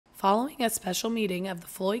Following a special meeting of the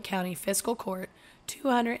Floyd County Fiscal Court,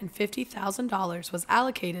 $250,000 was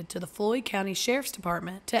allocated to the Floyd County Sheriff's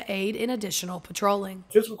Department to aid in additional patrolling.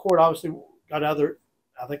 Fiscal court obviously got other,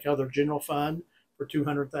 I think, other general fund for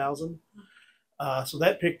 $200,000. So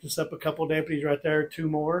that picked us up a couple of deputies right there, two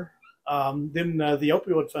more. Then the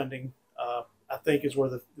opioid funding, I think, is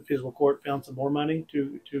where the fiscal court found some more money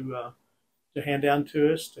to hand down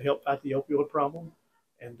to us to help fight the opioid problem.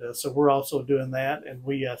 And so we're also doing that, and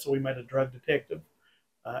we made a drug detective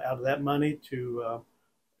out of that money to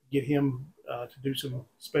get him to do some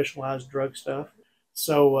specialized drug stuff.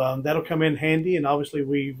 So that'll come in handy, and obviously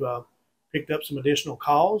we've picked up some additional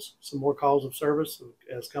calls, some more calls of service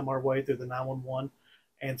has come our way through the 911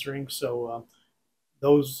 answering. So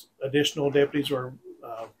those additional deputies were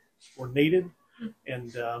needed,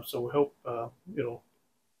 and so we hope it'll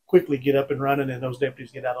quickly get up and running, and those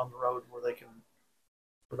deputies get out on the road where they can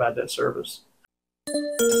provide that service.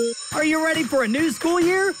 Are you ready for a new school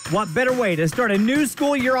year? What better way to start a new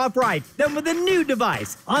school year off right than with a new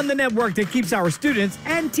device on the network that keeps our students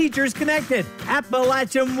and teachers connected?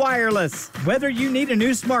 Appalachian Wireless. Whether you need a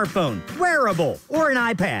new smartphone, wearable, or an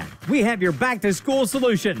iPad, we have your back-to-school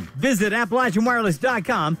solution. Visit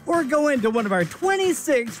AppalachianWireless.com or go into one of our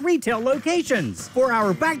 26 retail locations for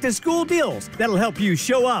our back-to-school deals that'll help you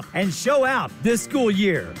show up and show out this school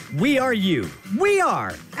year. We are you. We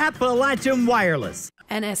are Appalachian Wireless.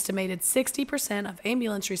 An estimated 60% of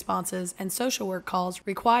ambulance responses and social work calls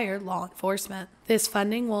require law enforcement. This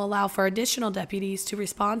funding will allow for additional deputies to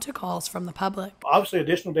respond to calls from the public. Obviously,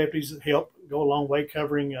 additional deputies help go a long way,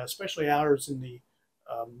 covering especially hours in the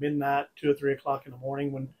midnight, 2 or 3 o'clock in the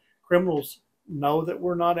morning, when criminals know that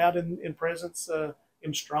we're not out in presence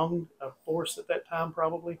in strong force at that time,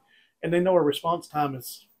 probably. And they know our response time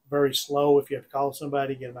is very slow. If you have to call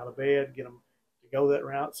somebody, get them out of bed, get them to go that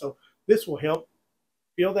route. So this will help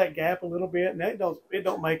fill that gap a little bit, and it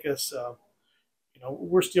don't make us,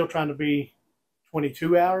 we're still trying to be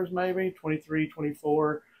 22 hours, maybe 23,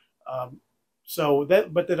 24.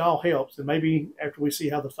 But that all helps. And maybe after we see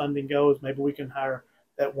how the funding goes, maybe we can hire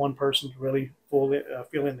that one person to really fill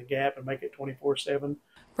in the gap and make it 24/7.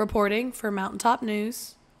 Reporting for Mountaintop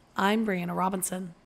News, I'm Brianna Robinson.